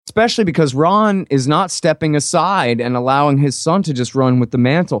especially because Ron is not stepping aside and allowing his son to just run with the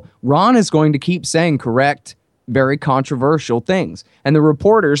mantle. Ron is going to keep saying correct, very controversial things. And the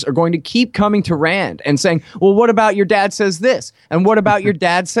reporters are going to keep coming to Rand and saying, well, what about your dad says this? And what about your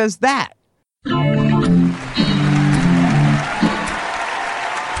dad says that?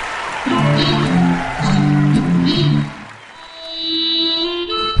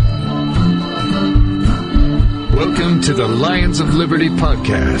 Welcome to the Lions of Liberty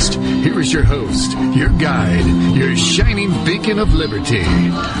podcast. Here is your host, your guide, your shining beacon of liberty,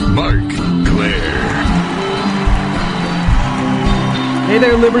 Marc Clair. Hey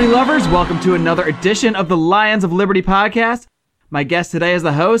there, Liberty lovers. Welcome to another edition of the Lions of Liberty podcast. My guest today is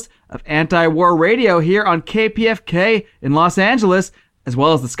the host of Anti-War Radio here on KPFK in Los Angeles, as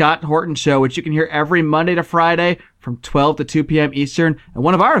well as the Scott Horton Show, which you can hear every Monday to Friday from 12 to 2 p.m. Eastern, and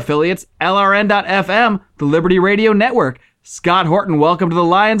one of our affiliates, LRN.FM, the Liberty Radio Network. Scott Horton, welcome to the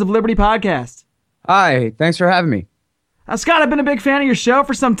Lions of Liberty podcast. Hi, thanks for having me. Scott, I've been a big fan of your show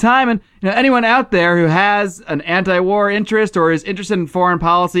for some time, and anyone out there who has an anti-war interest or is interested in foreign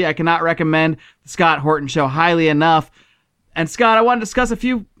policy, I cannot recommend the Scott Horton Show highly enough. And Scott, I want to discuss a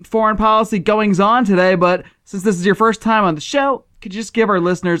few foreign policy goings-on today, but since this is your first time on the show, could you just give our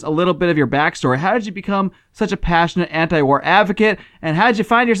listeners a little bit of your backstory? How did you become such a passionate anti-war advocate, and how did you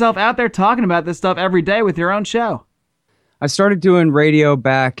find yourself out there talking about this stuff every day with your own show? I started doing radio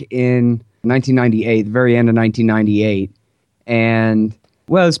back in 1998, the very end of 1998, and,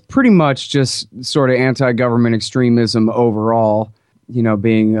 well, it's pretty much just sort of anti-government extremism overall,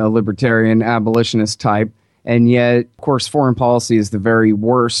 being a libertarian abolitionist type, and yet, of course, foreign policy is the very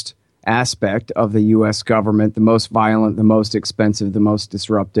worst aspect of the U.S. government, the most violent, the most expensive, the most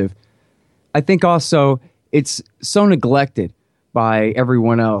disruptive. I think also it's so neglected by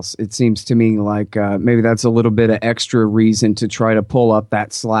everyone else. It seems to me like maybe that's a little bit of extra reason to try to pull up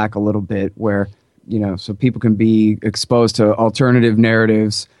that slack a little bit where, so people can be exposed to alternative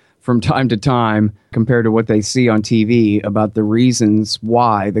narratives from time to time compared to what they see on TV about the reasons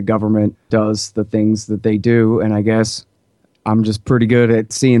why the government does the things that they do. And I guess I'm just pretty good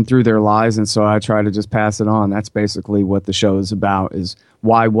at seeing through their lies, and so I try to just pass it on. That's basically what the show is about, is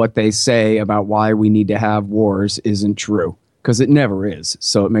why what they say about why we need to have wars isn't true, because it never is.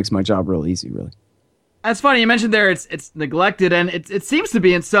 So it makes my job real easy, really. That's funny. You mentioned there it's neglected, and it seems to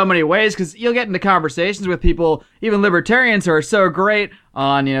be in so many ways, because you'll get into conversations with people, even libertarians, who are so great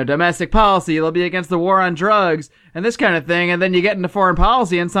on, domestic policy. They'll be against the war on drugs and this kind of thing, and then you get into foreign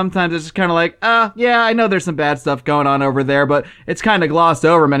policy, and sometimes it's just kind of like, yeah, I know there's some bad stuff going on over there, but it's kind of glossed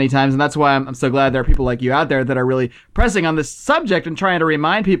over many times, and that's why I'm so glad there are people like you out there that are really pressing on this subject and trying to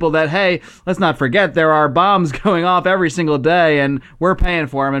remind people that, hey, let's not forget there are bombs going off every single day, and we're paying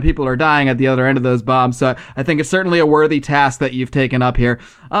for them, and people are dying at the other end of those bombs. So I think it's certainly a worthy task that you've taken up here.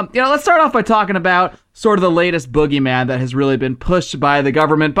 Let's start off by talking about sort of the latest boogeyman that has really been pushed by the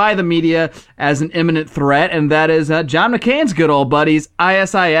government, by the media, as an imminent threat, and that is John McCain's good old buddies,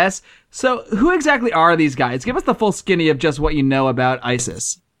 ISIS. So who exactly are these guys? Give us the full skinny of just what you know about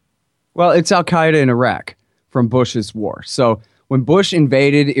ISIS. Well, it's Al-Qaeda in Iraq from Bush's war. So when Bush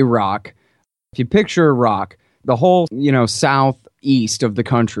invaded Iraq, if you picture Iraq, the whole, southeast of the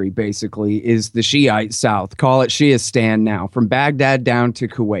country basically is the Shiite South. Call it Shiistan now, from Baghdad down to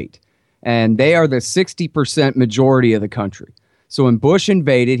Kuwait. And they are the 60% majority of the country. So when Bush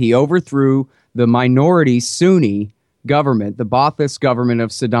invaded, he overthrew the minority Sunni government, the Ba'athist government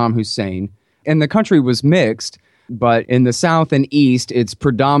of Saddam Hussein. And the country was mixed, but in the south and east, it's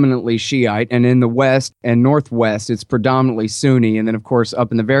predominantly Shiite. And in the west and northwest, it's predominantly Sunni. And then, of course,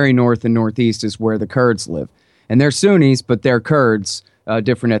 up in the very north and northeast is where the Kurds live. And they're Sunnis, but they're Kurds,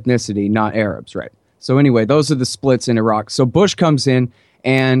 different ethnicity, not Arabs, right? So anyway, those are the splits in Iraq. So Bush comes in,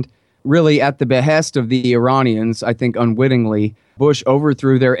 and really at the behest of the Iranians, I think unwittingly, Bush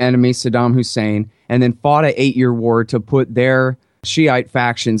overthrew their enemy, Saddam Hussein, and then fought an 8-year war to put their Shiite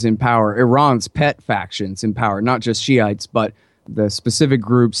factions in power, Iran's pet factions in power, not just Shiites, but the specific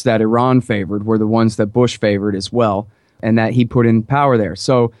groups that Iran favored were the ones that Bush favored as well, and that he put in power there.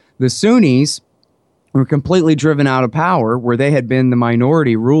 So the Sunnis were completely driven out of power, where they had been the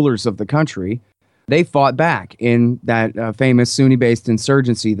minority rulers of the country. They fought back in that famous Sunni-based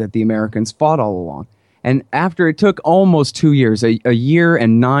insurgency that the Americans fought all along. And after it took almost 2 years, a year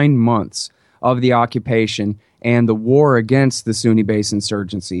and 9 months of the occupation and the war against the Sunni-based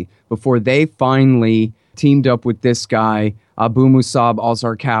insurgency, before they finally teamed up with this guy, Abu Musab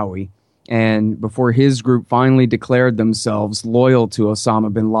al-Zarqawi, and before his group finally declared themselves loyal to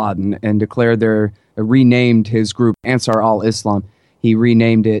Osama bin Laden and renamed his group Ansar al-Islam. He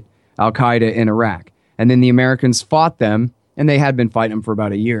renamed it Al-Qaeda in Iraq. And then the Americans fought them And they had been fighting them for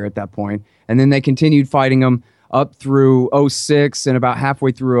about a year at that point. And then they continued fighting them up through '06 and about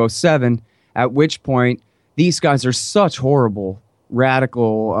halfway through '07, at which point these guys are such horrible,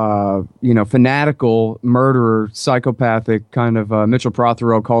 radical, fanatical, murderer, psychopathic kind of, Mitchell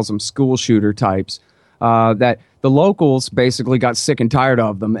Prothero calls them school shooter types, that the locals basically got sick and tired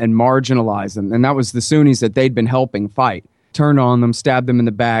of them and marginalized them. And that was the Sunnis that they'd been helping fight. Turned on them, stabbed them in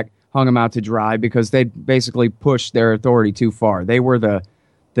the back, hung them out to dry because they'd basically pushed their authority too far. They were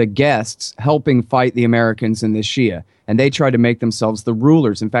the guests helping fight the Americans and the Shia, and they tried to make themselves the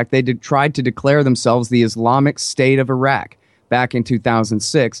rulers. In fact, they tried to declare themselves the Islamic State of Iraq back in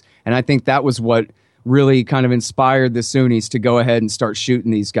 2006, and I think that was what really kind of inspired the Sunnis to go ahead and start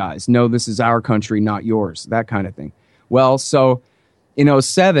shooting these guys. No, this is our country, not yours, that kind of thing. Well, so in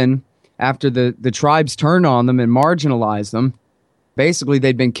 '07, after the tribes turned on them and marginalized them, basically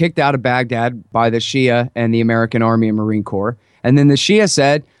they'd been kicked out of Baghdad by the Shia and the American Army and Marine Corps. And then the Shia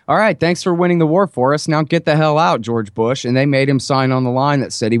said, all right, thanks for winning the war for us. Now get the hell out, George Bush. And they made him sign on the line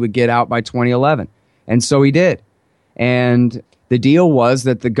that said he would get out by 2011. And so he did. And the deal was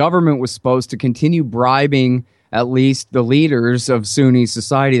that the government was supposed to continue bribing at least the leaders of Sunni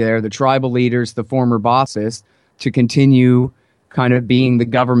society there, the tribal leaders, the former bosses, to continue kind of being the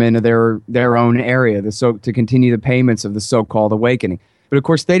government of their own area, to continue the payments of the so-called awakening. But of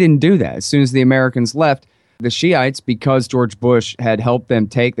course, they didn't do that. As soon as the Americans left, the Shiites, because George Bush had helped them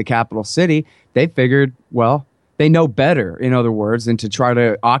take the capital city, they figured, well, they know better, in other words, than to try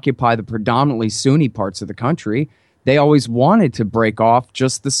to occupy the predominantly Sunni parts of the country. They always wanted to break off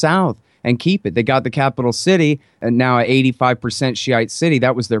just the South and keep it. They got the capital city, and now an 85% Shiite city.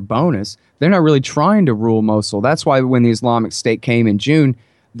 That was their bonus. They're not really trying to rule Mosul. That's why when the Islamic State came in June,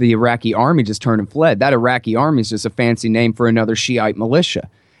 the Iraqi army just turned and fled. That Iraqi army is just a fancy name for another Shiite militia.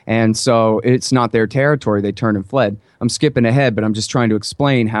 And so it's not their territory. They turned and fled. I'm skipping ahead, but I'm just trying to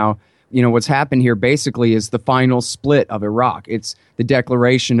explain how, what's happened here basically is the final split of Iraq. It's the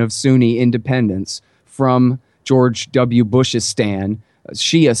declaration of Sunni independence from George W. Bush's Stan,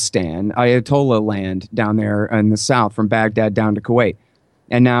 Shia-stan, Ayatollah land down there in the south from Baghdad down to Kuwait.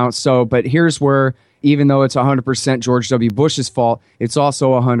 And now, but here's where, even though it's 100% George W. Bush's fault, it's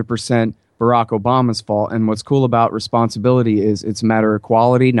also 100% Barack Obama's fault. And what's cool about responsibility is it's a matter of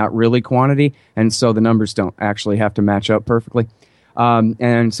quality, not really quantity. And so the numbers don't actually have to match up perfectly.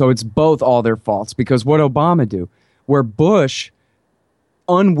 And so it's both all their faults, because what Obama do, where Bush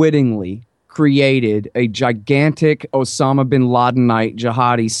unwittingly created a gigantic Osama bin Ladenite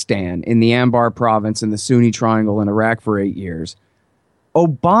jihadi stan in the Anbar province in the Sunni Triangle in Iraq for 8 years,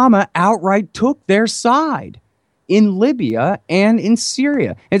 Obama outright took their side in Libya and in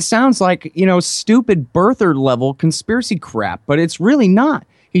Syria. It sounds like, stupid birther level conspiracy crap, but it's really not.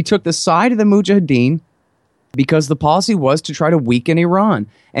 He took the side of the Mujahideen because the policy was to try to weaken Iran.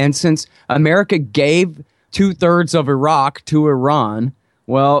 And since America gave 2/3 of Iraq to Iran,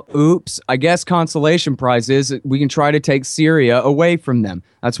 well, oops, I guess consolation prize is that we can try to take Syria away from them.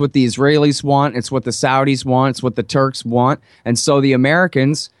 That's what the Israelis want. It's what the Saudis want. It's what the Turks want. And so the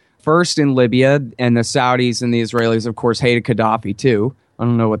Americans, first in Libya, and the Saudis and the Israelis, of course, hated Gaddafi too. I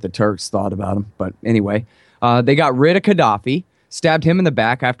don't know what the Turks thought about him, but anyway. They got rid of Gaddafi, stabbed him in the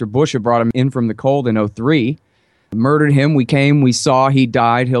back after Bush had brought him in from the cold in '03, murdered him. We saw, he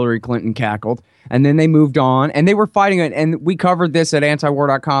died. Hillary Clinton cackled. And then they moved on, and they were fighting it. And we covered this at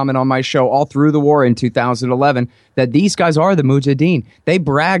antiwar.com and on my show all through the war in 2011, that these guys are the Mujahideen. They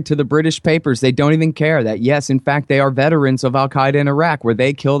brag to the British papers. They don't even care that, yes, in fact, they are veterans of al-Qaeda in Iraq, where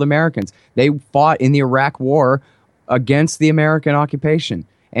they killed Americans. They fought in the Iraq war against the American occupation.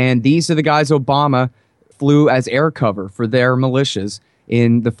 And these are the guys Obama flew as air cover for their militias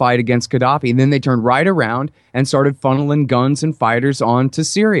in the fight against Gaddafi. And then they turned right around and started funneling guns and fighters onto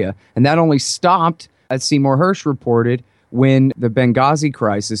Syria. And that only stopped, as Seymour Hersh reported, when the Benghazi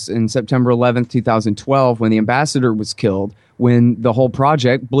crisis in September 11th, 2012, when the ambassador was killed, when the whole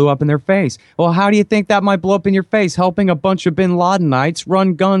project blew up in their face. Well, how do you think that might blow up in your face? Helping a bunch of bin Ladenites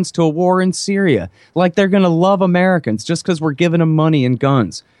run guns to a war in Syria. Like they're going to love Americans just because we're giving them money and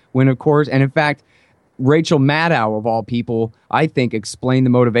guns. When, of course, and in fact, Rachel Maddow, of all people, I think explained the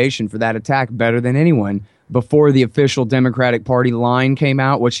motivation for that attack better than anyone. Before the official Democratic Party line came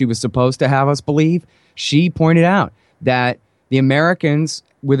out, what she was supposed to have us believe, she pointed out that the Americans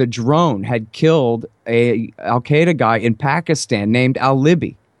with a drone had killed a al-Qaeda guy in Pakistan named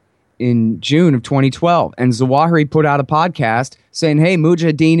al-Libi in June of 2012. And Zawahiri put out a podcast saying, hey,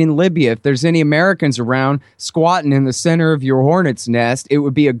 Mujahideen in Libya, if there's any Americans around squatting in the center of your hornet's nest, it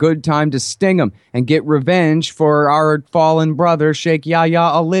would be a good time to sting them and get revenge for our fallen brother, Sheikh Yahya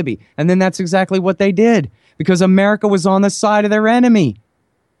al-Libi. And then that's exactly what they did. because America was on the side of their enemy.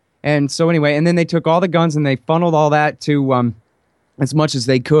 And so anyway, and then they took all the guns and they funneled all that to, as much as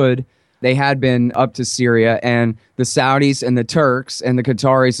they could. They had been up to Syria, and the Saudis and the Turks and the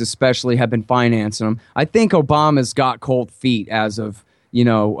Qataris especially have been financing them. I think Obama's got cold feet as of,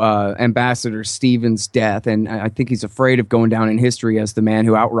 Ambassador Stevens' death, and I think he's afraid of going down in history as the man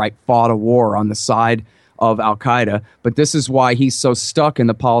who outright fought a war on the side of Al-Qaeda. But this is why he's so stuck in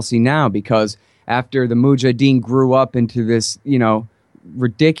the policy now, because after the Mujahideen grew up into this,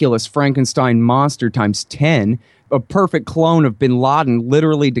 ridiculous Frankenstein monster times 10, a perfect clone of bin Laden,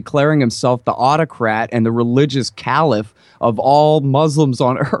 literally declaring himself the autocrat and the religious caliph of all Muslims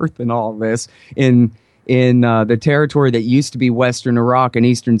on earth and all this in the territory that used to be Western Iraq and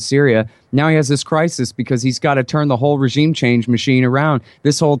Eastern Syria. Now he has this crisis because he's got to turn the whole regime change machine around.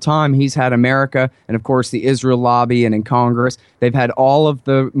 This whole time he's had America and, of course, the Israel lobby and in Congress. They've had all of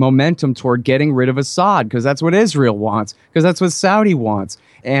the momentum toward getting rid of Assad because that's what Israel wants, because that's what Saudi wants.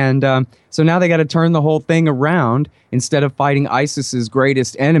 And so now they got to turn the whole thing around. Instead of fighting ISIS's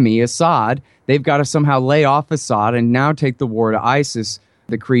greatest enemy, Assad, they've got to somehow lay off Assad and now take the war to ISIS,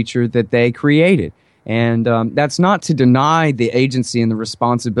 the creature that they created. And that's not to deny the agency and the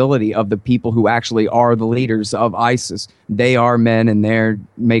responsibility of the people who actually are the leaders of ISIS. They are men and they're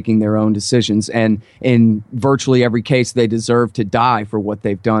making their own decisions. And in virtually every case, they deserve to die for what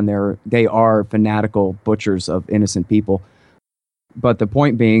they've done. They are fanatical butchers of innocent people. But the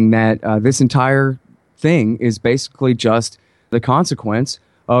point being that this entire thing is basically just the consequence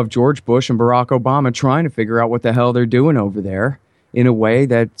of George Bush and Barack Obama trying to figure out what the hell they're doing over there in a way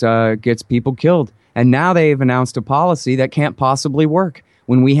that gets people killed. And now they've announced a policy that can't possibly work.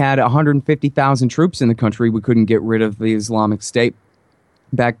 When we had 150,000 troops in the country, we couldn't get rid of the Islamic State.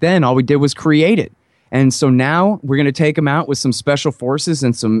 Back then, all we did was create it. And so now we're going to take them out with some special forces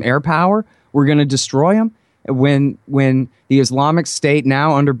and some air power. We're going to destroy them. When the Islamic State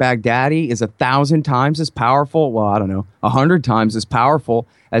now under Baghdadi is 1,000 times as powerful, 100 times as powerful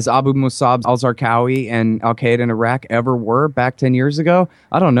as Abu Musab al-Zarqawi and Al-Qaeda in Iraq ever were back 10 years ago,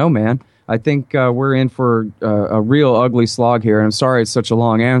 I don't know, man. I think we're in for a real ugly slog here. And I'm sorry it's such a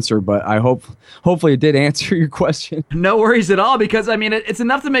long answer, but I hopefully it did answer your question. No worries at all, because, it's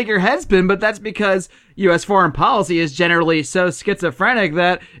enough to make your head spin, but that's because U.S. foreign policy is generally so schizophrenic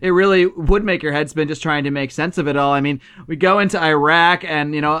that it really would make your head spin just trying to make sense of it all. We go into Iraq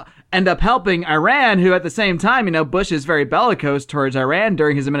and, end up helping Iran, who at the same time, Bush is very bellicose towards Iran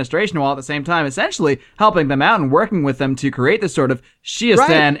during his administration, while at the same time essentially helping them out and working with them to create this sort of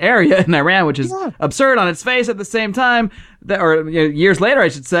Shiistan area in Iran, which is absurd on its face. At the same time, years later, I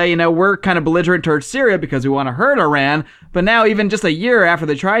should say, we're kind of belligerent towards Syria because we want to hurt Iran. But now, even just a year after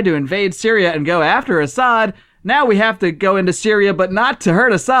they tried to invade Syria and go after Assad, now we have to go into Syria, but not to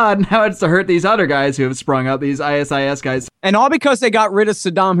hurt Assad. Now it's to hurt these other guys who have sprung up, these ISIS guys. And all because they got rid of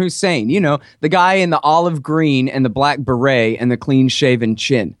Saddam Hussein, the guy in the olive green and the black beret and the clean-shaven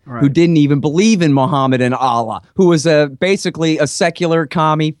chin, who didn't even believe in Muhammad and Allah, who was basically a secular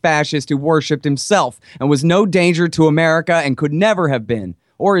commie fascist who worshipped himself and was no danger to America and could never have been,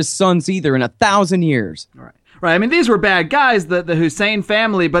 or his sons either, in 1,000 years. Right. These were bad guys, the Hussein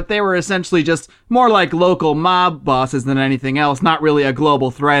family, but they were essentially just more like local mob bosses than anything else, not really a global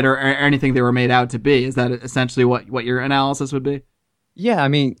threat or anything they were made out to be. Is that essentially what your analysis would be? Yeah,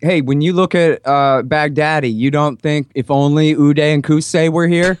 hey, when you look at Baghdadi, you don't think if only Uday and Qusay were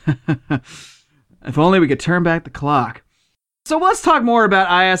here? If only we could turn back the clock. So let's talk more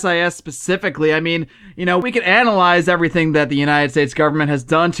about ISIS specifically. We could analyze everything that the United States government has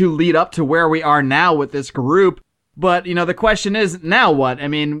done to lead up to where we are now with this group. But, the question is, now what?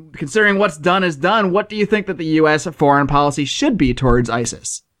 Considering what's done is done, what do you think that the U.S. foreign policy should be towards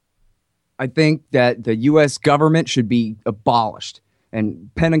ISIS? I think that the U.S. government should be abolished.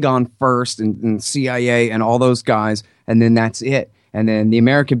 And Pentagon first and CIA and all those guys, and then that's it. And then the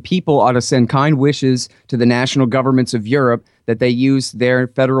American people ought to send kind wishes to the national governments of Europe that they use their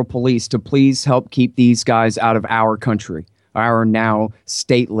federal police to please help keep these guys out of our country, our now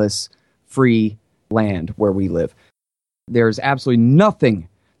stateless, free land where we live. There's absolutely nothing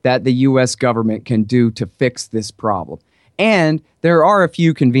that the U.S. government can do to fix this problem. And there are a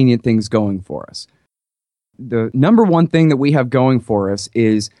few convenient things going for us. The number one thing that we have going for us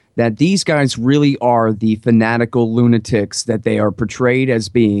is that these guys really are the fanatical lunatics that they are portrayed as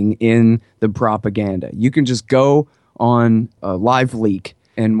being in the propaganda. You can just go on Live Leak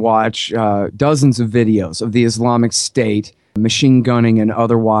and watch dozens of videos of the Islamic State machine gunning and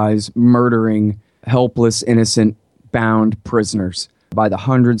otherwise murdering helpless, innocent, bound prisoners by the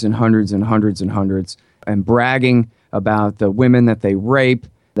hundreds and hundreds and hundreds and hundreds, and bragging about the women that they rape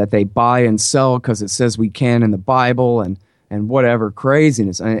that they buy and sell because it says we can in the Bible and whatever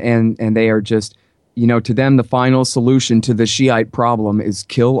craziness. And they are just, to them, the final solution to the Shiite problem is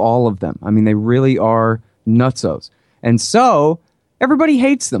kill all of them. I mean, they really are nutsos. And so everybody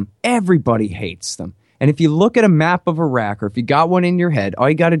hates them. Everybody hates them. And if you look at a map of Iraq, or if you got one in your head, all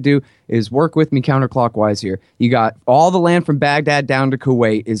you got to do is work with me counterclockwise here. You got all the land from Baghdad down to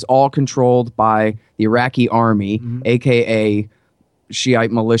Kuwait is all controlled by the Iraqi army, a.k.a.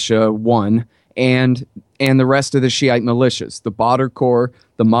 Shiite Militia 1, and the rest of the Shiite militias, the Badr Corps,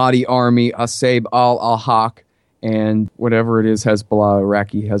 the Mahdi Army, Asaib al-Haq, and whatever it is, Hezbollah,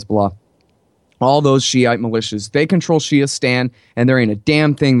 Iraqi Hezbollah. All those Shiite militias, they control Shiistan, and there ain't a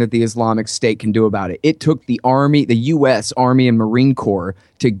damn thing that the Islamic State can do about it. It took the army, the U.S. Army and Marine Corps,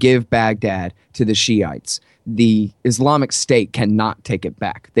 to give Baghdad to the Shiites. The Islamic State cannot take it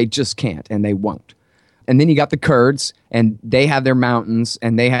back. They just can't, and they won't. And then you got the Kurds, and they have their mountains,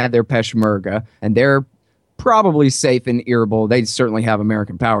 and they have their Peshmerga, and they're probably safe in Erbil. They certainly have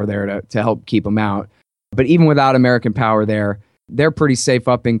American power there to help keep them out. But even without American power there, they're pretty safe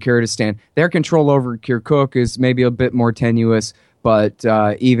up in Kurdistan. Their control over Kirkuk is maybe a bit more tenuous, but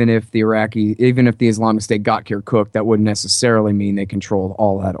even if the Islamic State got Kirkuk, that wouldn't necessarily mean they controlled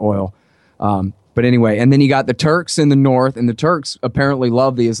all that oil. But anyway, and then you got the Turks in the north, and the Turks apparently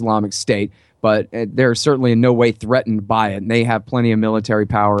love the Islamic State, but they're certainly in no way threatened by it. And they have plenty of military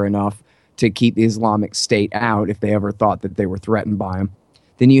power enough to keep the Islamic State out if they ever thought that they were threatened by them.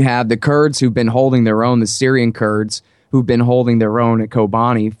 Then you have the Kurds who've been holding their own, the Syrian Kurds, who've been holding their own at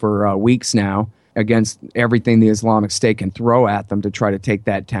Kobani for weeks now against everything the Islamic State can throw at them to try to take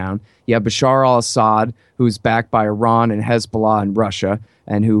that town. You have Bashar al-Assad, who's backed by Iran and Hezbollah and Russia,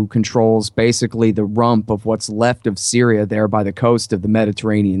 and who controls basically the rump of what's left of Syria there by the coast of the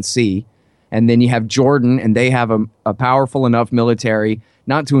Mediterranean Sea. And then you have Jordan, and they have a powerful enough military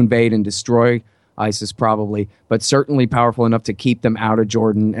not to invade and destroy ISIS probably, but certainly powerful enough to keep them out of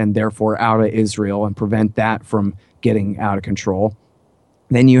Jordan and therefore out of Israel and prevent that from getting out of control.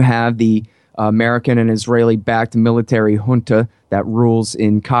 Then you have the American and Israeli-backed military junta that rules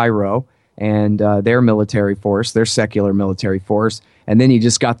in Cairo and their military force, their secular military force. And then you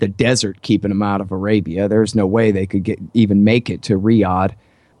just got the desert keeping them out of Arabia. There's no way they could even make it to Riyadh.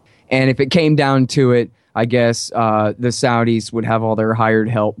 And if it came down to it, I guess the Saudis would have all their hired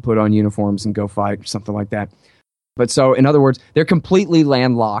help put on uniforms and go fight or something like that. But so, in other words, they're completely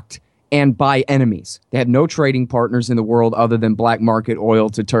landlocked and by enemies. They have no trading partners in the world other than black market oil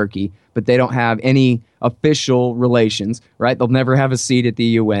to Turkey, but they don't have any official relations, right? They'll never have a seat at the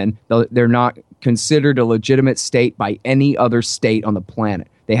UN. They're not considered a legitimate state by any other state on the planet.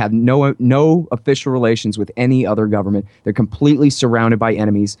 They have no official relations with any other government. They're completely surrounded by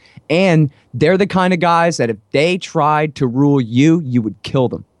enemies. And they're the kind of guys that if they tried to rule you, you would kill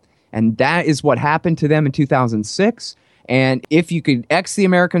them. And that is what happened to them in 2006. And if you could X the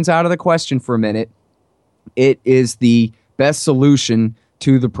Americans out of the question for a minute, it is the best solution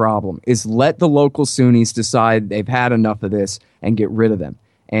to the problem, is let the local Sunnis decide they've had enough of this and get rid of them.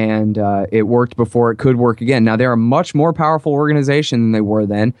 And it worked before it could work again. Now, they're a much more powerful organization than they were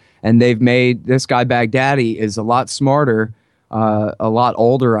then, and they've made this guy Baghdadi is a lot smarter, a lot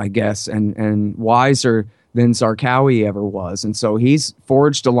older, I guess, and wiser than Zarqawi ever was. And so he's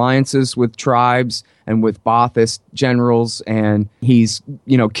forged alliances with tribes and with Ba'athist generals, and he's,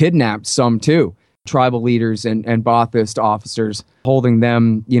 kidnapped some too, tribal leaders and Ba'athist officers, holding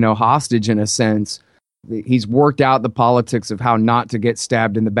them, hostage in a sense. He's worked out the politics of how not to get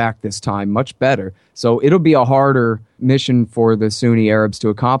stabbed in the back this time much better. So it'll be a harder mission for the Sunni Arabs to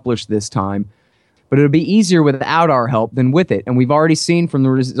accomplish this time. But it'll be easier without our help than with it. And we've already seen from the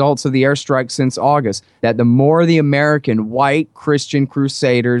results of the airstrike since August that the more the American white Christian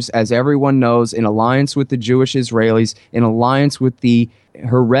crusaders, as everyone knows, in alliance with the Jewish Israelis, in alliance with the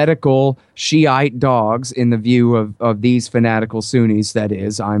heretical Shiite dogs in the view of these fanatical Sunnis, that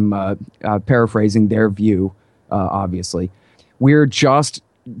is, I'm paraphrasing their view, obviously. We're just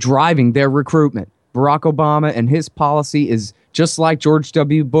driving their recruitment. Barack Obama and his policy is just like George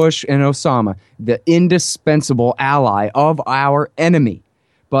W. Bush and Osama, the indispensable ally of our enemy.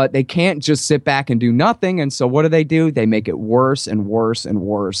 But they can't just sit back and do nothing. And so what do? They make it worse and worse and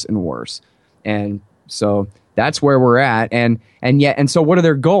worse and worse. And so that's where we're at. And so what are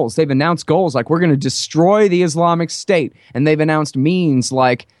their goals? They've announced goals like we're going to destroy the Islamic State. And they've announced means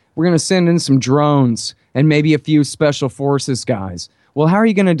like we're going to send in some drones and maybe a few special forces guys. Well, how are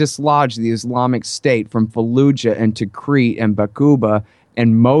you going to dislodge the Islamic State from Fallujah and Tikrit and Baquba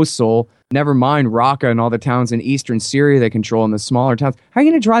and Mosul, never mind Raqqa and all the towns in eastern Syria they control and the smaller towns? How are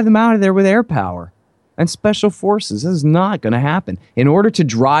you going to drive them out of there with air power? and special forces. This is not going to happen. In order to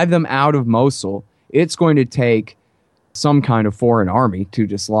drive them out of Mosul, it's going to take some kind of foreign army to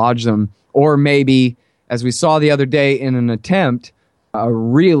dislodge them, or maybe, as we saw the other day in an attempt, a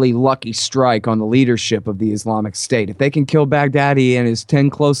really lucky strike on the leadership of the Islamic State. If they can kill Baghdadi and his 10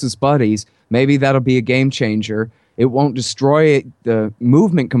 closest buddies, maybe that'll be a game changer. It won't destroy the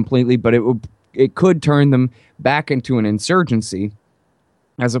movement completely, but it could turn them back into an insurgency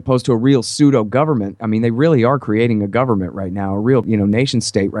as opposed to a real pseudo-government. I mean, they really are creating a government right now, a real, nation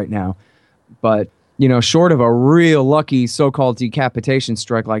state right now. But, short of a real lucky so-called decapitation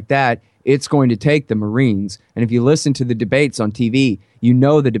strike like that, it's going to take the Marines. And if you listen to the debates on TV,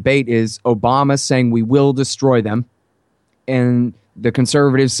 the debate is Obama saying we will destroy them, and the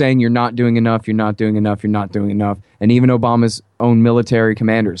conservatives saying you're not doing enough, you're not doing enough, you're not doing enough. And even Obama's own military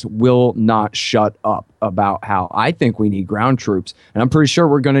commanders will not shut up about how I think we need ground troops. And I'm pretty sure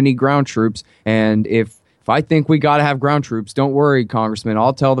we're going to need ground troops. And if I think we got to have ground troops, don't worry, Congressman,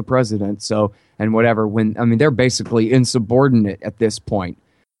 I'll tell the president. So, and whatever, they're basically insubordinate at this point.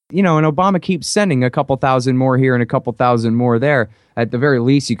 And Obama keeps sending a couple thousand more here and a couple thousand more there. At the very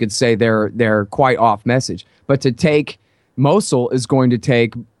least, you could say they're quite off message. But to take Mosul is going to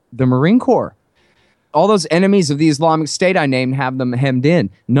take the Marine Corps. All those enemies of the Islamic State I named have them hemmed in.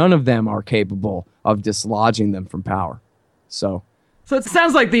 None of them are capable of dislodging them from power. So it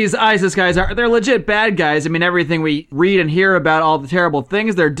sounds like these ISIS guys they're legit bad guys. I mean, everything we read and hear about all the terrible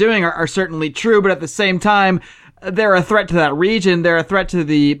things they're doing are certainly true, but at the same time, they're a threat to that region. They're a threat to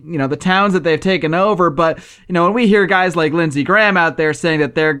the towns that they've taken over. But, when we hear guys like Lindsey Graham out there saying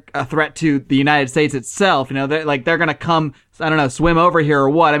that they're a threat to the United States itself, they're going to come, I don't know, swim over here or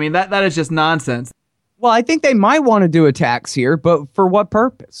what? I mean, that is just nonsense. Well, I think they might want to do attacks here, but for what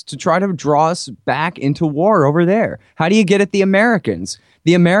purpose? To try to draw us back into war over there. How do you get at the Americans?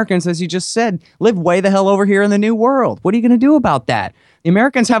 The Americans, as you just said, live way the hell over here in the New World. What are you going to do about that? The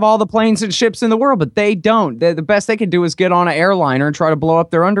Americans have all the planes and ships in the world, but they don't. The best they can do is get on an airliner and try to blow up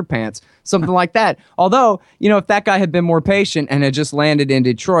their underpants, something like that. Although, if that guy had been more patient and had just landed in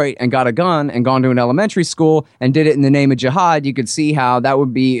Detroit and got a gun and gone to an elementary school and did it in the name of jihad, you could see how that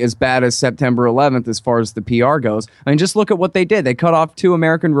would be as bad as September 11th as far as the PR goes. I mean, just look at what they did. They cut off 2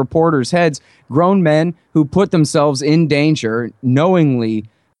 American reporters' heads, grown men who put themselves in danger, knowingly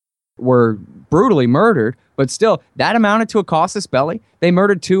were brutally murdered. But still, that amounted to a casus belli. They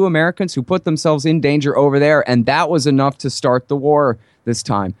murdered 2 Americans who put themselves in danger over there, and that was enough to start the war this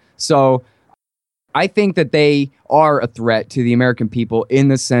time. So I think that they are a threat to the American people in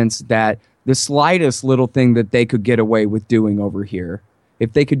the sense that the slightest little thing that they could get away with doing over here,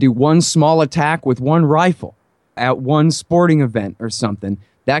 if they could do one small attack with one rifle at one sporting event or something,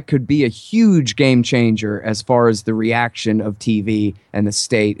 that could be a huge game changer as far as the reaction of TV and the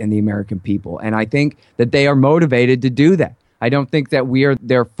state and the American people. And I think that they are motivated to do that. I don't think that we are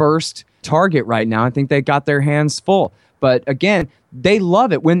their first target right now. I think they got their hands full. But again, they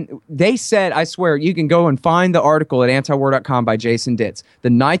love it. When they said, I swear, you can go and find the article at antiwar.com by Jason Ditz.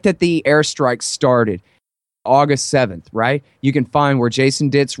 The night that the airstrike started, August 7th, right? You can find where Jason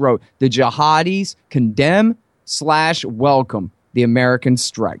Ditz wrote, the jihadis condemn/welcome the American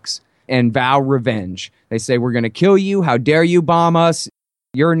strikes and vow revenge. They say, we're going to kill you. How dare you bomb us?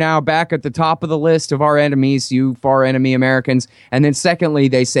 You're now back at the top of the list of our enemies, you far enemy Americans. And then secondly,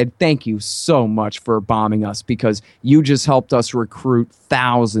 they said, thank you so much for bombing us because you just helped us recruit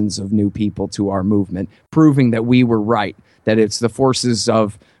thousands of new people to our movement, proving that we were right, that it's the forces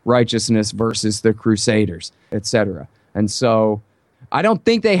of righteousness versus the Crusaders, etc. And so I don't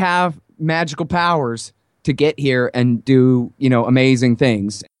think they have magical powers to get here and do, amazing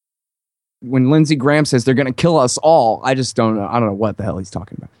things. When Lindsey Graham says they're going to kill us all, I just don't know. I don't know what the hell he's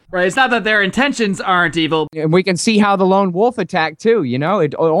talking about. Right. It's not that their intentions aren't evil. And we can see how the lone wolf attack too,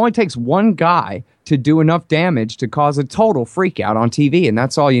 It only takes one guy to do enough damage to cause a total freak out on TV. And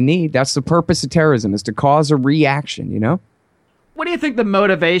that's all you need. That's the purpose of terrorism, is to cause a reaction, What do you think the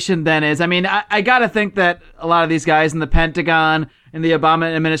motivation then is? I mean, I got to think that a lot of these guys in the Pentagon and the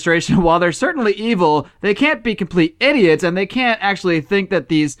Obama administration, while they're certainly evil, they can't be complete idiots, and they can't actually think that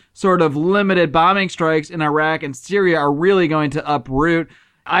these sort of limited bombing strikes in Iraq and Syria are really going to uproot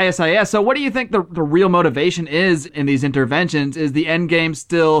ISIS. So what do you think the real motivation is in these interventions? Is the end game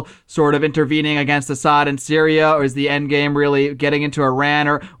still sort of intervening against Assad in Syria, or is the end game really getting into Iran?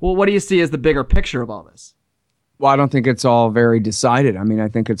 Or what do you see as the bigger picture of all this? Well, I don't think it's all very decided. I mean, I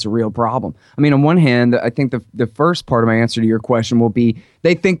think it's a real problem. I mean, on one hand, I think the first part of my answer to your question will be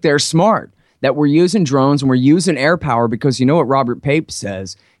they think they're smart. that we're using drones and we're using air power because you know what Robert Pape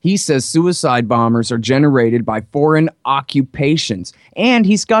says? He says suicide bombers are generated by foreign occupations. And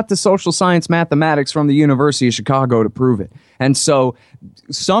he's got the social science mathematics from the University of Chicago to prove it. And so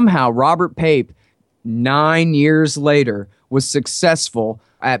somehow Robert Pape, 9 years later, was successful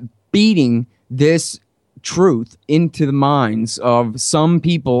at beating this truth into the minds of some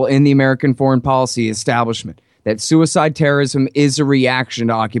people in the American foreign policy establishment, that suicide terrorism is a reaction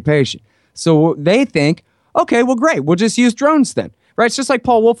to occupation. So they think, okay, well, great, we'll just use drones then. Right? It's just like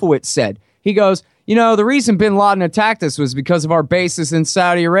Paul Wolfowitz said. He goes, you know, the reason bin Laden attacked us was because of our bases in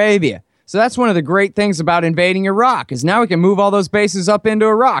Saudi Arabia. So that's one of the great things about invading Iraq, is now we can move all those bases up into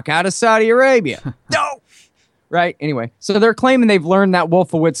Iraq, out of Saudi Arabia. No! Right? Anyway, so they're claiming they've learned that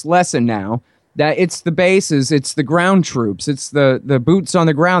Wolfowitz lesson now, that it's the bases, it's the ground troops, it's the boots on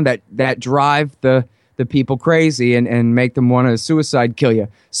the ground that drive the people crazy and make them want to suicide kill you.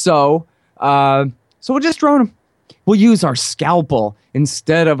 So we'll just drone them. We'll use our scalpel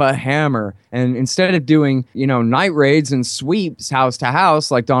instead of a hammer. And instead of doing, night raids and sweeps house to house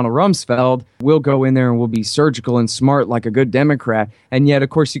like Donald Rumsfeld, we'll go in there and we'll be surgical and smart like a good Democrat. And yet,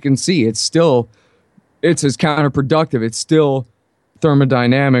 of course, you can see it's as counterproductive. It's still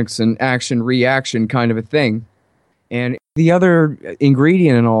thermodynamics and action-reaction kind of a thing. And the other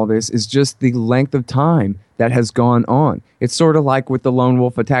ingredient in all this is just the length of time that has gone on. It's sort of like with the lone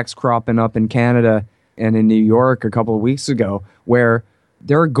wolf attacks cropping up in Canada and in New York a couple of weeks ago, where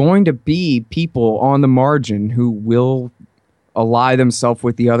there are going to be people on the margin who will ally themselves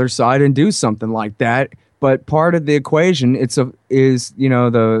with the other side and do something like that. But part of the equation is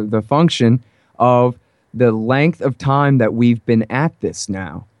the function of the length of time that we've been at this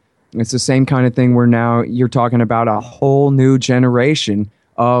now. It's the same kind of thing where now you're talking about a whole new generation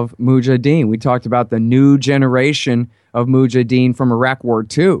of Mujahideen. We talked about the new generation of Mujahideen from Iraq War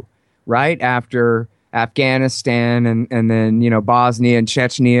II, right? After Afghanistan and then, Bosnia and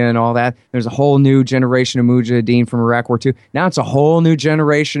Chechnya and all that. There's a whole new generation of Mujahideen from Iraq War II. Now it's a whole new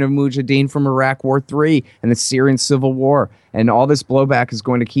generation of Mujahideen from Iraq War III and the Syrian Civil War. And all this blowback is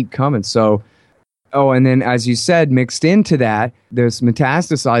going to keep coming. So, and then as you said, mixed into that, this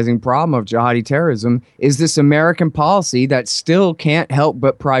metastasizing problem of jihadi terrorism is this American policy that still can't help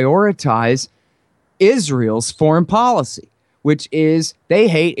but prioritize Israel's foreign policy, which is they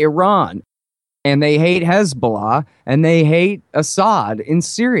hate Iran. And they hate Hezbollah, and they hate Assad in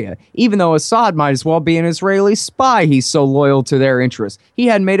Syria. Even though Assad might as well be an Israeli spy, he's so loyal to their interests. He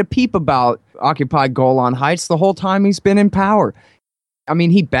hadn't made a peep about occupied Golan Heights the whole time he's been in power. I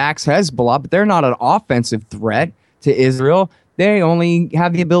mean, he backs Hezbollah, but they're not an offensive threat to Israel. They only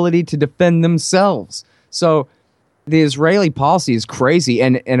have the ability to defend themselves. So the Israeli policy is crazy,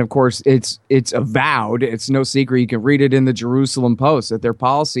 and of course it's avowed. It's no secret. You can read it in the Jerusalem Post that their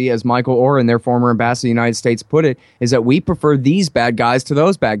policy, as Michael Oren, their former ambassador to the United States, put it, is that we prefer these bad guys to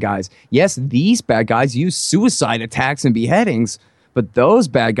those bad guys. Yes, these bad guys use suicide attacks and beheadings, but those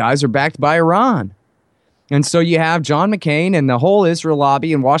bad guys are backed by Iran. And so you have John McCain and the whole Israel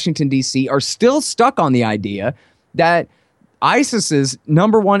lobby in Washington, D.C. are still stuck on the idea that ISIS's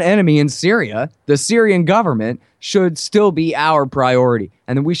number one enemy in Syria, the Syrian government, should still be our priority.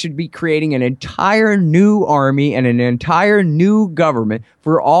 And then we should be creating an entire new army and an entire new government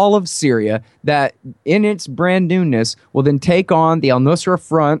for all of Syria that, in its brand newness, will then take on the al-Nusra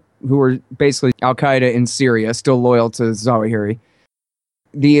Front, who are basically al-Qaeda in Syria, still loyal to Zawahiri,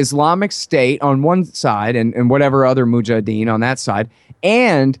 the Islamic State on one side and whatever other Mujahideen on that side,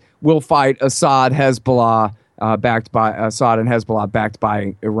 and will fight Assad, Hezbollah, backed by Assad and Hezbollah, backed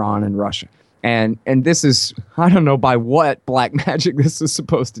by Iran and Russia. And this is, I don't know by what black magic this is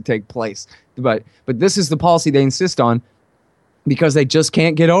supposed to take place, but this is the policy they insist on because they just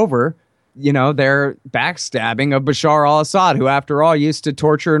can't get over, their backstabbing of Bashar al-Assad, who, after all, used to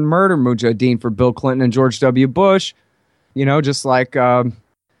torture and murder Mujahideen for Bill Clinton and George W. Bush, just like Muammar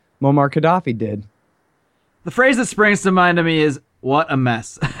Gaddafi did. The phrase that springs to mind to me is, what a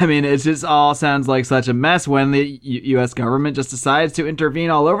mess. I mean, it just all sounds like such a mess when the U.S. government just decides to intervene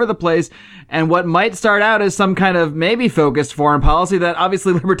all over the place. And what might start out as some kind of maybe focused foreign policy that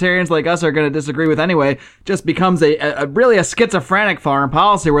obviously libertarians like us are going to disagree with anyway, just becomes a really a schizophrenic foreign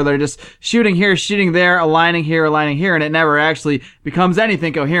policy where they're just shooting here, shooting there, aligning here, and it never actually becomes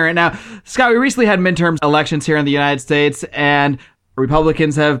anything coherent. Now, Scott, we recently had midterm elections here in the United States, and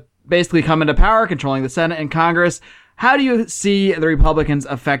Republicans have basically come into power, controlling the Senate and Congress. How do you see the Republicans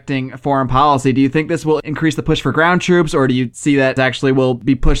affecting foreign policy? Do you think this will increase the push for ground troops, or do you see that actually will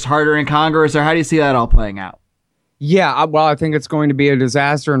be pushed harder in Congress, or how do you see that all playing out? Yeah, well, I think it's going to be a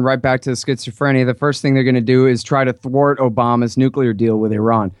disaster. And right back to the schizophrenia, the first thing they're going to do is try to thwart Obama's nuclear deal with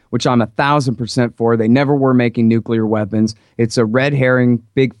Iran, which I'm 1,000% for. They never were making nuclear weapons. It's a red herring,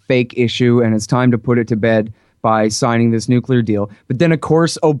 big fake issue, and it's time to put it to bed by signing this nuclear deal. But then, of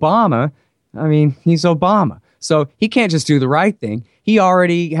course, Obama, I mean, he's Obama. So he can't just do the right thing. He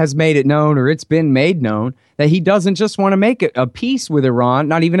already has made it known, or it's been made known, that he doesn't just want to make it a peace with Iran,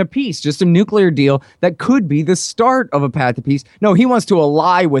 not even a peace, just a nuclear deal that could be the start of a path to peace. No, he wants to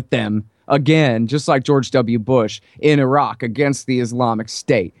ally with them again, just like George W. Bush in Iraq against the Islamic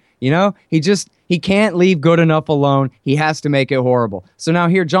State. You know, he can't leave good enough alone. He has to make it horrible. So now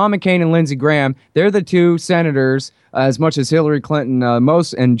here, John McCain and Lindsey Graham, they're the two senators, as much as Hillary Clinton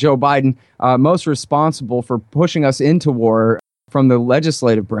and Joe Biden, most responsible for pushing us into war from the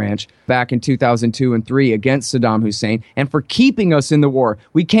legislative branch back in 2002 and 3 against Saddam Hussein, and for keeping us in the war.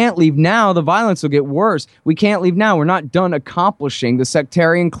 We can't leave now. The violence will get worse. We can't leave now. We're not done accomplishing the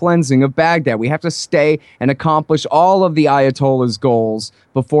sectarian cleansing of Baghdad. We have to stay and accomplish all of the Ayatollah's goals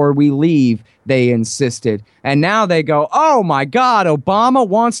before we leave, they insisted. And now they go, oh my God, Obama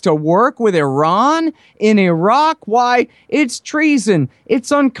wants to work with Iran in Iraq? Why, it's treason. It's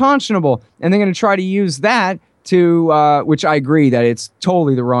unconscionable. And they're going to try to use that to, which I agree that it's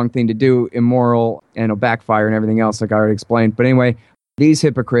totally the wrong thing to do, immoral, and it'll backfire and everything else, like I already explained. But anyway, these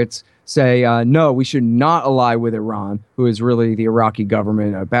hypocrites say, no, we should not ally with Iran, who is really the Iraqi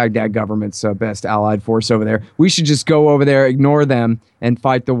government, Baghdad government's best allied force over there. We should just go over there, ignore them, and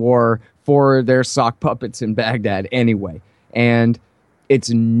fight the war for their sock puppets in Baghdad anyway. And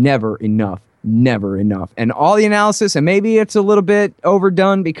it's never enough. Never enough. And all the analysis, and maybe it's a little bit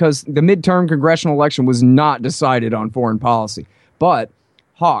overdone because the midterm congressional election was not decided on foreign policy. But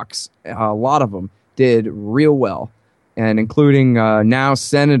hawks, a lot of them, did real well. And including now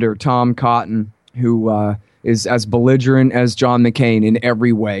Senator Tom Cotton, who is as belligerent as John McCain in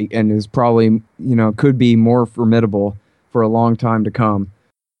every way and is probably, could be more formidable for a long time to come.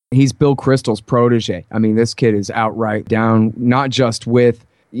 He's Bill Kristol's protege. I mean, this kid is outright down, not just with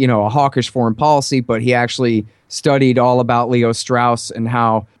a hawkish foreign policy, but he actually studied all about Leo Strauss and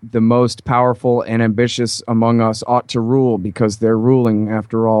how the most powerful and ambitious among us ought to rule because they're ruling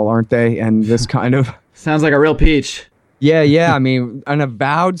after all, aren't they? And this kind of... Sounds like a real peach. Yeah. I mean, an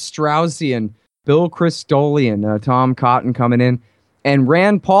avowed Straussian, Bill Kristolian, Tom Cotton coming in. And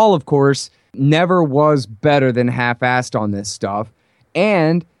Rand Paul, of course, never was better than half-assed on this stuff.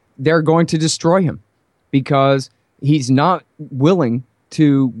 And they're going to destroy him because he's not willing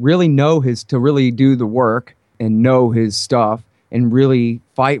to really to really do the work and know his stuff and really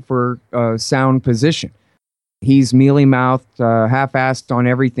fight for a sound position. He's mealy-mouthed, half-assed on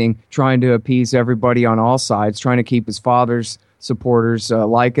everything, trying to appease everybody on all sides, trying to keep his father's supporters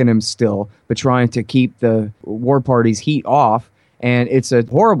liking him still, but trying to keep the war party's heat off. And it's a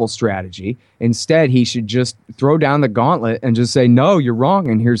horrible strategy. Instead, he should just throw down the gauntlet and just say, no, you're wrong,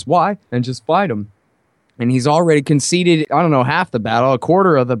 and here's why, and just fight him. And he's already conceded, I don't know, half the battle, a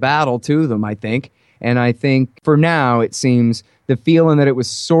quarter of the battle to them, I think. And I think for now, it seems the feeling that it was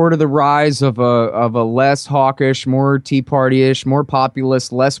sort of the rise of a less hawkish, more Tea Party-ish, more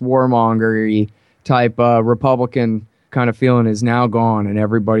populist, less warmongery type Republican kind of feeling is now gone. And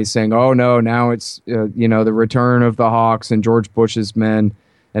everybody's saying, oh, no, now it's, the return of the Hawks and George Bush's men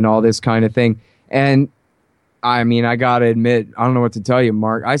and all this kind of thing. And I mean, I got to admit, I don't know what to tell you,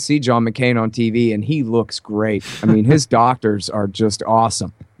 Mark. I see John McCain on TV, and he looks great. I mean, his doctors are just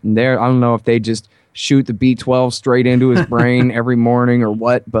awesome. And I don't know if they just shoot the B12 straight into his brain every morning or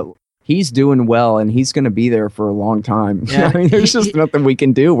what, but he's doing well, and he's going to be there for a long time. Yeah. I mean, there's just nothing we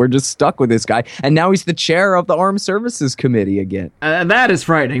can do. We're just stuck with this guy. And now he's the chair of the Armed Services Committee again. And that is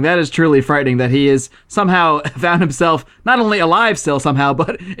frightening. That is truly frightening that he is somehow found himself not only alive still somehow,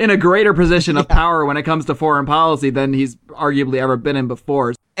 but in a greater position of power when it comes to foreign policy than he's arguably ever been in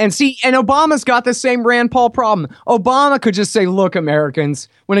before. And Obama's got the same Rand Paul problem. Obama could just say, look, Americans,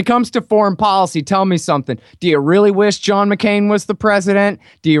 when it comes to foreign policy, tell me something. Do you really wish John McCain was the president?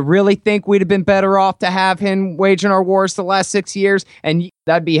 Do you really think we'd have been better off to have him waging our wars the last 6 years? And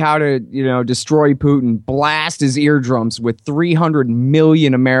that'd be how to, destroy Putin, blast his eardrums with 300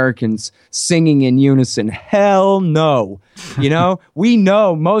 million Americans singing in unison. Hell no. We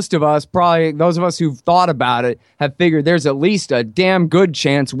know most of us, probably those of us who've thought about it, have figured there's at least a damn good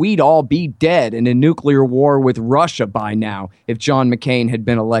chance chance we'd all be dead in a nuclear war with Russia by now if John McCain had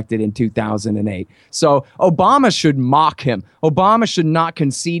been elected in 2008. So Obama should mock him. Obama should not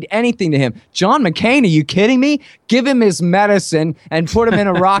concede anything to him. John McCain, are you kidding me? Give him his medicine and put him in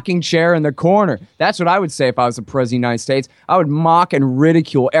a rocking chair in the corner. That's what I would say if I was the president of the United States. I would mock and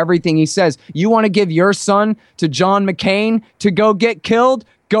ridicule everything he says. You want to give your son to John McCain to go get killed?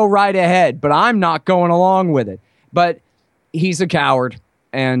 Go right ahead. But I'm not going along with it. But he's a coward.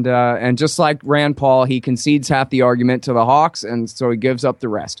 And just like Rand Paul, he concedes half the argument to the Hawks, and so he gives up the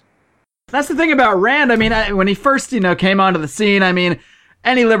rest. That's the thing about Rand. I mean, when he first, came onto the scene, I mean,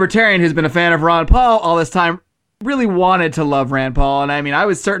 any libertarian who's been a fan of Ron Paul all this time really wanted to love Rand Paul. And I mean, I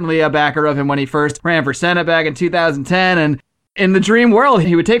was certainly a backer of him when he first ran for Senate back in 2010. And in the dream world,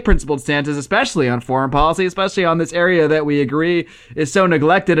 he would take principled stances, especially on foreign policy, especially on this area that we agree is so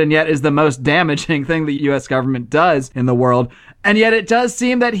neglected and yet is the most damaging thing the U.S. government does in the world. And yet it does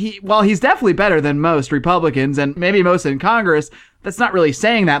seem that while he's definitely better than most Republicans and maybe most in Congress, that's not really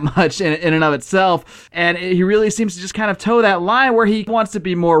saying that much in and of itself. And he really seems to just kind of toe that line where he wants to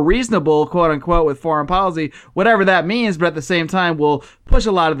be more reasonable, quote unquote, with foreign policy, whatever that means. But at the same time, will push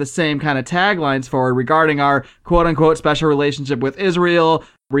a lot of the same kind of taglines forward regarding our quote unquote special relationship with Israel,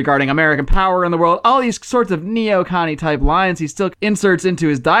 regarding American power in the world, all these sorts of neo-Connie type lines he still inserts into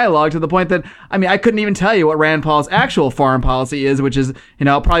his dialogue to the point that, I mean, I couldn't even tell you what Rand Paul's actual foreign policy is, which is,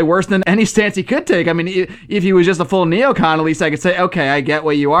 probably worse than any stance he could take. I mean, if he was just a full neocon, at least I could say, okay, I get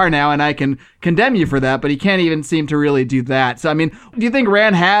what you are now and I can condemn you for that, but he can't even seem to really do that. So, I mean, do you think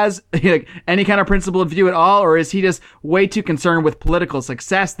Rand has any kind of principled view at all, or is he just way too concerned with political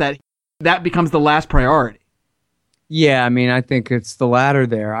success that becomes the last priority? Yeah, I mean, I think it's the latter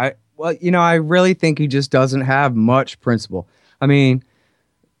there. I really think he just doesn't have much principle. I mean,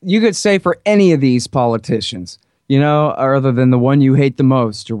 you could say for any of these politicians, other than the one you hate the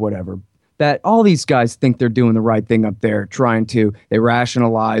most or whatever, that all these guys think they're doing the right thing up there, they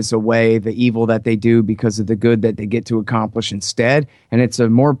rationalize away the evil that they do because of the good that they get to accomplish instead. And it's a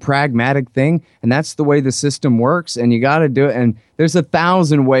more pragmatic thing. And that's the way the system works. And you got to do it. And there's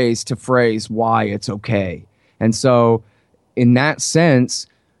 1,000 ways to phrase why it's okay. And so in that sense,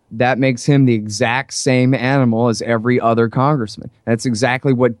 that makes him the exact same animal as every other congressman. That's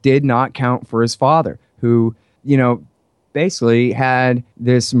exactly what did not count for his father, who, basically had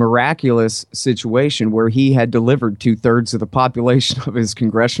this miraculous situation where he had delivered 2/3 of the population of his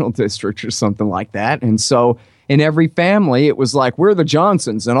congressional district or something like that. And so in every family, it was like, we're the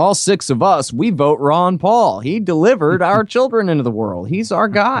Johnsons, and all 6 of us, we vote Ron Paul. He delivered our children into the world. He's our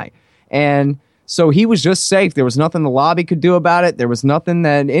guy. And so he was just safe. There was nothing the lobby could do about it. There was nothing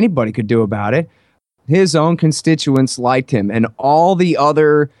that anybody could do about it. His own constituents liked him, and all the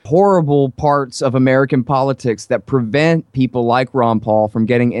other horrible parts of American politics that prevent people like Ron Paul from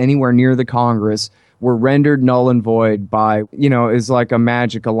getting anywhere near the Congress were rendered null and void by, is like a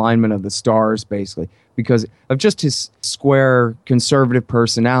magic alignment of the stars, basically, because of just his square conservative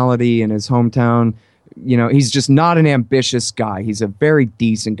personality in his hometown. He's just not an ambitious guy. He's a very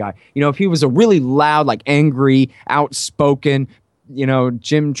decent guy. If he was a really loud, angry, outspoken,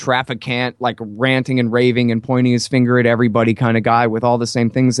 Jim Traficant, ranting and raving and pointing his finger at everybody kind of guy with all the same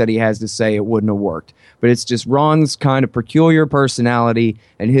things that he has to say, it wouldn't have worked. But it's just Ron's kind of peculiar personality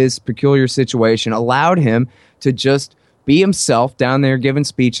and his peculiar situation allowed him to just be himself down there giving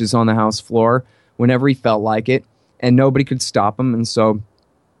speeches on the House floor whenever he felt like it, and nobody could stop him. And so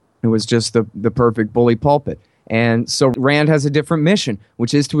it was just the perfect bully pulpit. And so Rand has a different mission,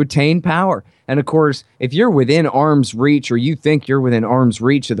 which is to attain power. And of course, if you're within arm's reach, or you think you're within arm's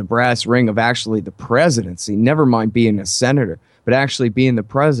reach of the brass ring of actually the presidency, never mind being a senator, but actually being the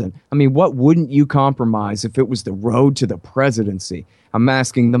president, I mean, what wouldn't you compromise if it was the road to the presidency? I'm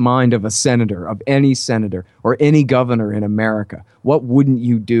asking the mind of a senator, of any senator, or any governor in America. What wouldn't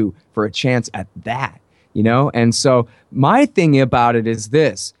you do for a chance at that? And so my thing about it is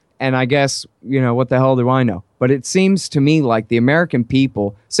this. And I guess, what the hell do I know? But it seems to me like the American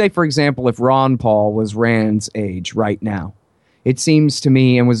people, say, for example, if Ron Paul was Rand's age right now, it seems to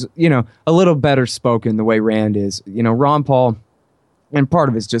me, and was, a little better spoken the way Rand is. Ron Paul, and part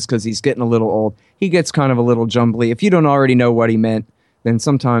of it's just because he's getting a little old, he gets kind of a little jumbly. If you don't already know what he meant, then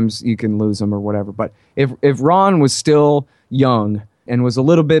sometimes you can lose him or whatever. But if Ron was still young and was a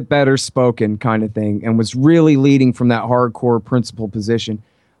little bit better spoken kind of thing, and was really leading from that hardcore principle position,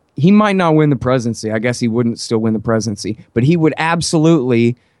 he might not win the presidency. I guess he wouldn't still win the presidency, but he would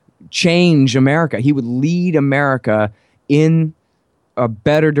absolutely change America. He would lead America in a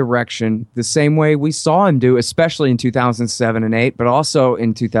better direction, the same way we saw him do, especially in 2007 and 8, but also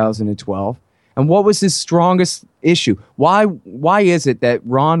in 2012. And what was his strongest issue? Why is it that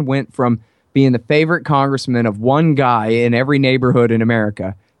Ron went from being the favorite congressman of one guy in every neighborhood in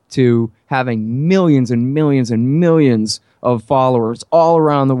America to having millions and millions and millions of followers all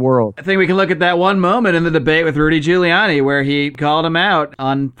around the world? I think we can look at that one moment in the debate with Rudy Giuliani where he called him out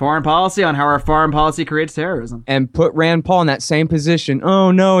on foreign policy, on how our foreign policy creates terrorism. And put Rand Paul in that same position.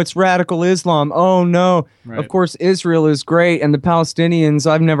 Oh, no, it's radical Islam. Oh, no. Right. Of course, Israel is great, and the Palestinians,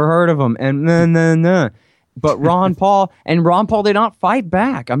 I've never heard of them. And nah. But Ron Paul did not fight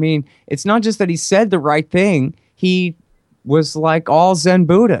back. I mean, it's not just that he said the right thing. He was like all Zen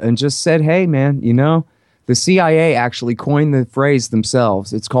Buddha and just said, hey, man, the CIA actually coined the phrase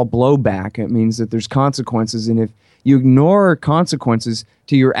themselves. It's called blowback. It means that there's consequences, and if you ignore consequences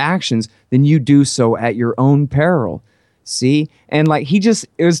to your actions, then you do so at your own peril. See? And it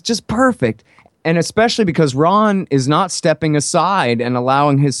was just perfect. And especially because Ron is not stepping aside and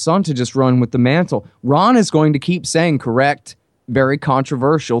allowing his son to just run with the mantle. Ron is going to keep saying correct, very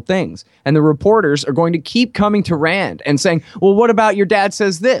controversial things. And the reporters are going to keep coming to Rand and saying, well, what about your dad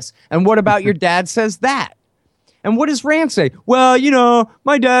says this? And what about your dad says that? And what does Rand say? Well,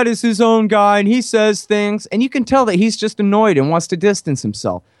 my dad is his own guy and he says things. And you can tell that he's just annoyed and wants to distance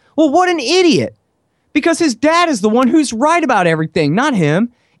himself. Well, what an idiot. Because his dad is the one who's right about everything, not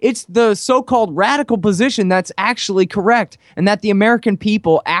him. It's the so-called radical position that's actually correct and that the American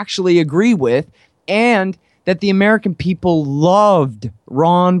people actually agree with, and that the American people loved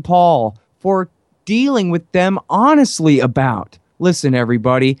Ron Paul for dealing with them honestly about. Listen,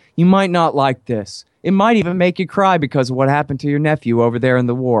 everybody, you might not like this. It might even make you cry because of what happened to your nephew over there in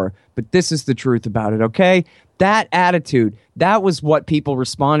the war. But this is the truth about it, okay? That attitude, that was what people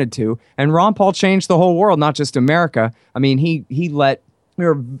responded to. And Ron Paul changed the whole world, not just America. I mean, he let... There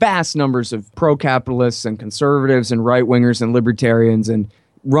are vast numbers of pro-capitalists and conservatives and right-wingers and libertarians and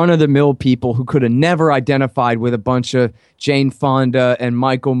run-of-the-mill people who could have never identified with a bunch of Jane Fonda and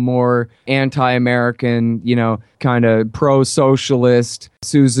Michael Moore, anti-American, kind of pro-socialist,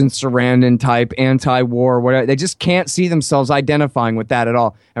 Susan Sarandon type, anti-war, whatever. They just can't see themselves identifying with that at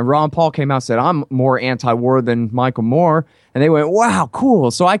all. And Ron Paul came out and said, I'm more anti-war than Michael Moore. And they went, wow,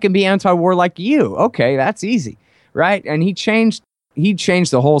 cool. So I can be anti-war like you. Okay, that's easy, right? And he changed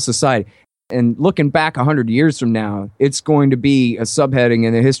the whole society. And looking back 100 years from now, it's going to be a subheading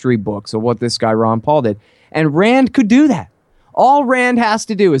in the history books of what this guy Ron Paul did. And Rand could do that. All Rand has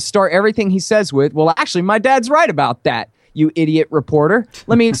to do is start everything he says with, well, actually, my dad's right about that, you idiot reporter.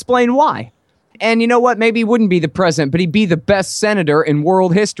 Let me explain why. And you know what? Maybe he wouldn't be the president, but he'd be the best senator in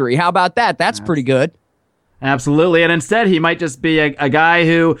world history. How about that? That's pretty good. Absolutely. And instead, he might just be a guy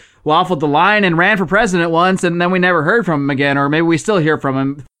who waffled the line and ran for president once, and then we never heard from him again. Or maybe we still hear from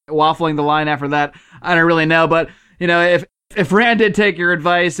him waffling the line after that. I don't really know. But, if Rand did take your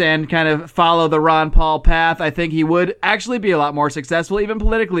advice and kind of follow the Ron Paul path, I think he would actually be a lot more successful, even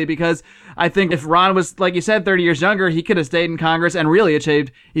politically, because I think if Ron was, like you said, 30 years younger, he could have stayed in Congress and really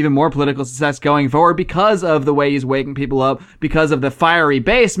achieved even more political success going forward because of the way he's waking people up, because of the fiery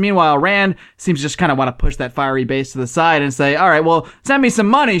base. Meanwhile, Rand seems to just kind of want to push that fiery base to the side and say, all right, well, send me some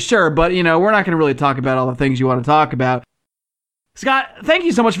money, sure, but, we're not going to really talk about all the things you want to talk about. Scott, thank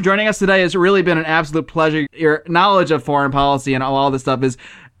you so much for joining us today. It's really been an absolute pleasure. Your knowledge of foreign policy and all this stuff is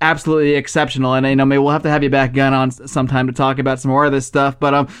absolutely exceptional. And, maybe we'll have to have you back again on sometime to talk about some more of this stuff.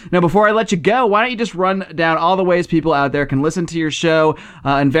 But, before I let you go, why don't you just run down all the ways people out there can listen to your show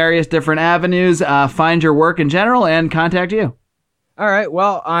in various different avenues, find your work in general, and contact you? All right.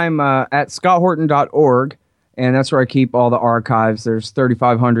 Well, I'm at scotthorton.org. And that's where I keep all the archives. There's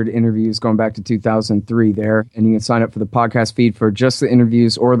 3,500 interviews going back to 2003 there. And you can sign up for the podcast feed for just the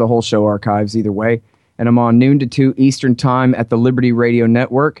interviews or the whole show archives, either way. And I'm on noon to 2 Eastern Time at the Liberty Radio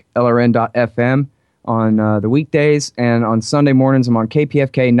Network, LRN.FM, on the weekdays. And on Sunday mornings, I'm on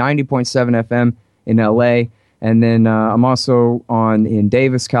KPFK 90.7 FM in LA. And then I'm also in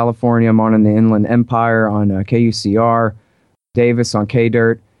Davis, California. I'm on in the Inland Empire on KUCR, Davis on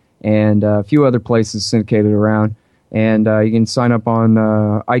KDirt. And a few other places syndicated around. And you can sign up on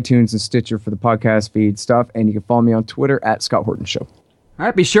iTunes and Stitcher for the podcast feed stuff. And you can follow me on Twitter at Scott Horton Show. All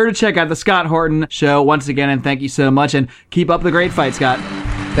right, be sure to check out the Scott Horton Show once again. And thank you so much. And keep up the great fight, Scott.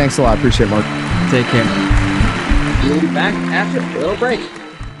 Thanks a lot. Appreciate it, Mark. Take care. We'll be back after a little break.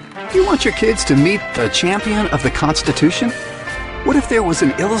 Do you want your kids to meet the champion of the Constitution? What if there was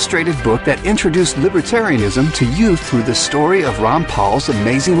an illustrated book that introduced libertarianism to youth through the story of Ron Paul's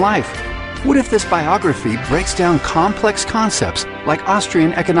amazing life? What if this biography breaks down complex concepts like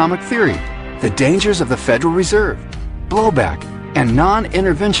Austrian economic theory, the dangers of the Federal Reserve, blowback, and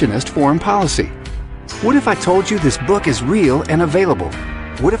non-interventionist foreign policy? What if I told you this book is real and available?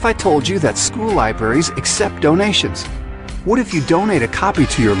 What if I told you that school libraries accept donations? What if you donate a copy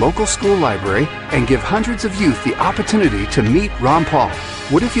to your local school library and give hundreds of youth the opportunity to meet Ron Paul?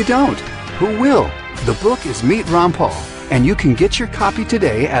 What if you don't? Who will? The book is Meet Ron Paul, and you can get your copy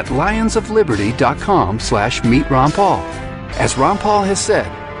today at lionsofliberty.com/Meet Ron Paul. As Ron Paul has said,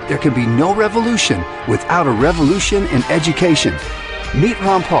 there can be no revolution without a revolution in education. Meet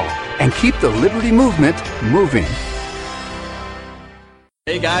Ron Paul and keep the Liberty Movement moving.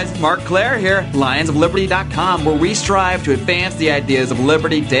 Hey guys, Mark Claire here, lionsofliberty.com, where we strive to advance the ideas of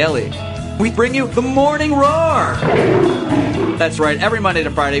liberty daily. We bring you the Morning Roar. That's right, every Monday to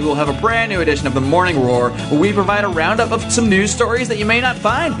Friday we'll have a brand new edition of the Morning Roar, where we provide a roundup of some news stories that you may not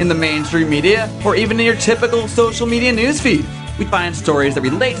find in the mainstream media or even in your typical social media newsfeed. We find stories that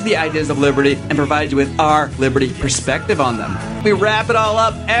relate to the ideas of liberty and provide you with our liberty perspective on them. We wrap it all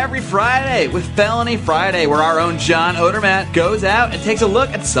up every Friday with Felony Friday, where our own John Odermatt goes out and takes a look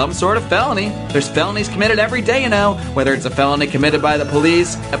at some sort of felony. There's felonies committed every day, you know, whether it's a felony committed by the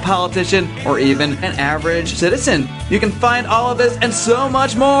police, a politician, or even an average citizen. You can find all of this and so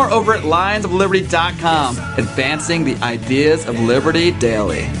much more over at lionsofliberty.com, advancing the ideas of liberty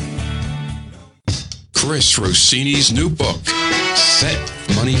daily. Chris Rossini's new book, Set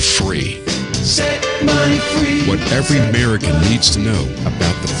Money Free. Set money free. What every American needs to know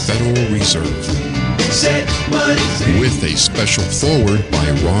about the Federal Reserve. Set money free. With a special foreword by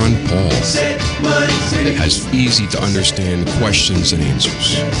Ron Paul. Set money free. It has easy to understand questions and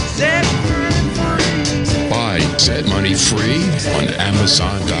answers. Set money free. Buy Set Money Free on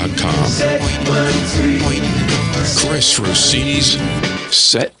Amazon.com. Set money free. Chris Rossini's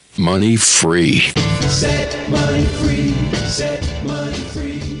Set Money Free. Set money free. Set money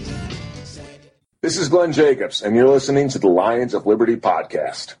free. This is Glenn Jacobs, and you're listening to the Lions of Liberty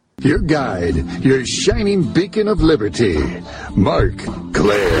podcast. Your guide, your shining beacon of liberty, Mark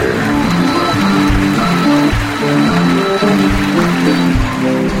Claire.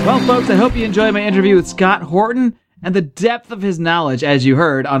 Well, folks, I hope you enjoyed my interview with Scott Horton, and the depth of his knowledge, as you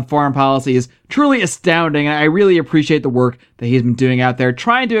heard, on foreign policy is truly astounding, and I really appreciate the work that he's been doing out there,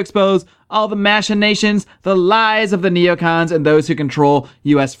 trying to expose all the machinations, the lies of the neocons, and those who control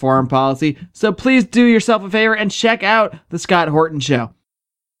U.S. foreign policy. So please do yourself a favor and check out The Scott Horton Show.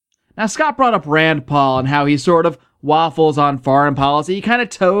 Now, Scott brought up Rand Paul and how he sort of waffles on foreign policy. He kind of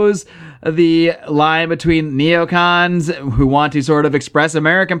toes the line between neocons who want to sort of express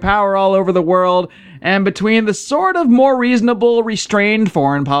American power all over the world and between the sort of more reasonable, restrained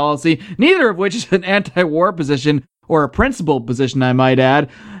foreign policy, neither of which is an anti-war position or a principled position, I might add.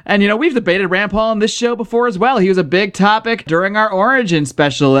 And, you know, we've debated Rand Paul on this show before as well. He was a big topic during our Origin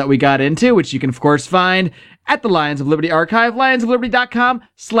special that we got into, which you can, of course, find at the Lions of Liberty archive,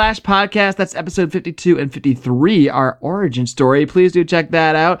 lionsofliberty.com/podcast. That's episode 52 and 53, our origin story. Please do check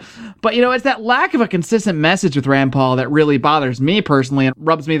that out. But, you know, it's that lack of a consistent message with Rand Paul that really bothers me personally and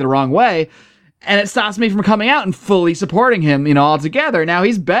rubs me the wrong way. And it stops me from coming out and fully supporting him, you know, altogether. Now,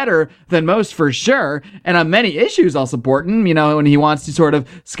 he's better than most for sure. And on many issues, I'll support him, you know, when he wants to sort of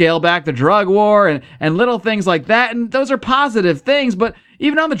scale back the drug war and little things like that. And those are positive things. But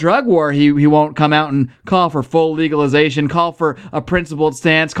even on the drug war, he won't come out and call for full legalization, call for a principled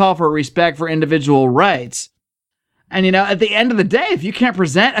stance, call for respect for individual rights. And, you know, at the end of the day, if you can't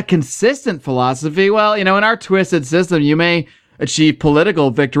present a consistent philosophy, well, you know, in our twisted system, you may achieve political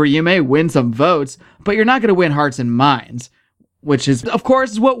victory, you may win some votes, but you're not going to win hearts and minds, which is, of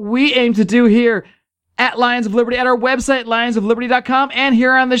course, what we aim to do here at Lions of Liberty, at our website, lionsofliberty.com, and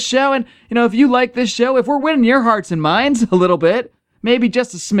here on the show. And, you know, if you like this show, if we're winning your hearts and minds a little bit, maybe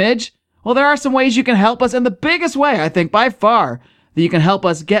just a smidge, well, there are some ways you can help us. And the biggest way, I think, by far, that you can help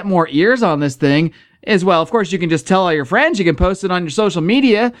us get more ears on this thing is, well, of course, you can just tell all your friends. You can post it on your social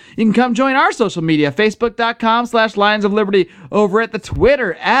media. You can come join our social media, facebook.com/Lions of Liberty, over at the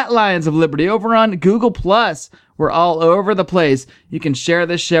Twitter, at Lions of Liberty, over on Google+. We're all over the place. You can share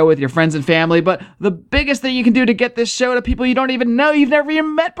this show with your friends and family, but the biggest thing you can do to get this show to people you don't even know, you've never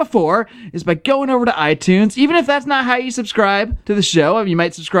even met before, is by going over to iTunes. Even if that's not how you subscribe to the show, I mean, you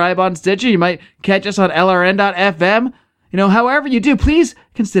might subscribe on Stitcher, you might catch us on LRN.FM. You know, however you do, please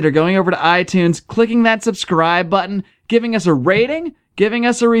consider going over to iTunes, clicking that subscribe button, giving us a rating, giving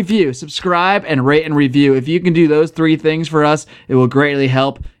us a review. Subscribe and rate and review. If you can do those three things for us, it will greatly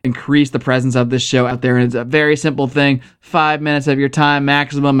help increase the presence of this show out there. And it's a very simple thing, 5 minutes of your time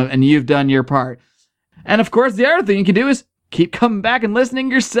maximum, and you've done your part. And of course, the other thing you can do is keep coming back and listening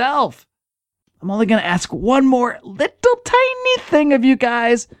yourself. I'm only going to ask one more little tiny thing of you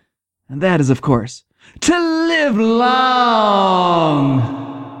guys, and that is, of course, to live long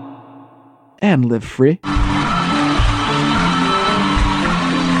and live free.